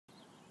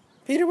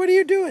Peter, what are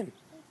you doing?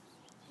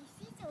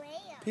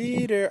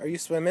 Peter, are you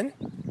swimming?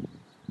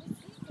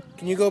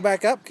 Can you go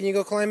back up? Can you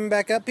go climbing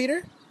back up,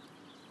 Peter?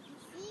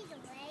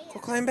 Go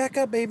climb back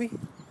up, baby.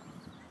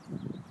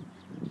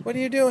 What are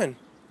you doing?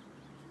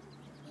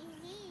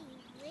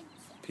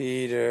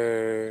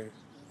 Peter.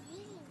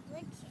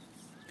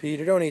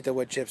 Peter, don't eat the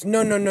wood chips.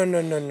 No, no, no,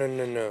 no, no, no,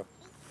 no, no.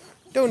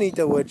 Don't eat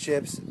the wood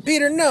chips.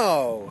 Peter,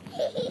 no.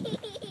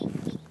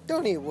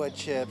 Don't eat wood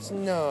chips.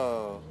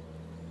 No.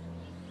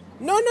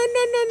 No, no,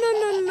 no, no, no,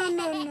 no, no,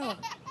 no, no.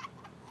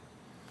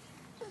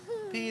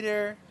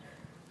 Peter,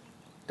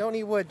 don't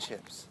eat wood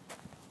chips.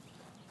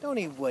 Don't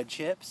eat wood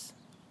chips.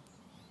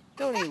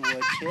 Don't eat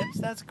wood chips.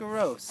 That's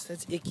gross.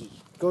 That's icky.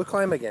 Go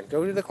climb again.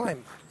 Go to the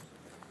climb.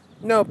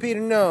 No, Peter,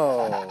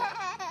 no.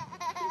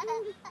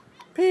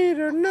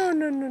 Peter, no,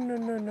 no, no, no,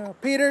 no, no.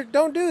 Peter,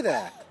 don't do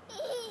that.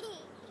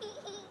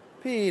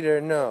 Peter,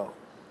 no.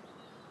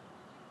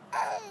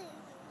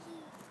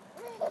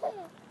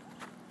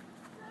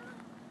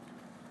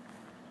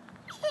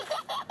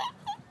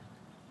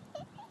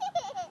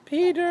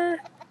 Peter.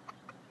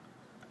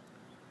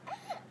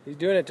 He's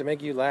doing it to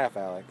make you laugh,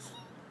 Alex.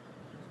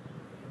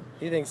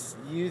 He thinks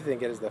you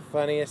think it is the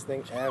funniest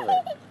thing ever.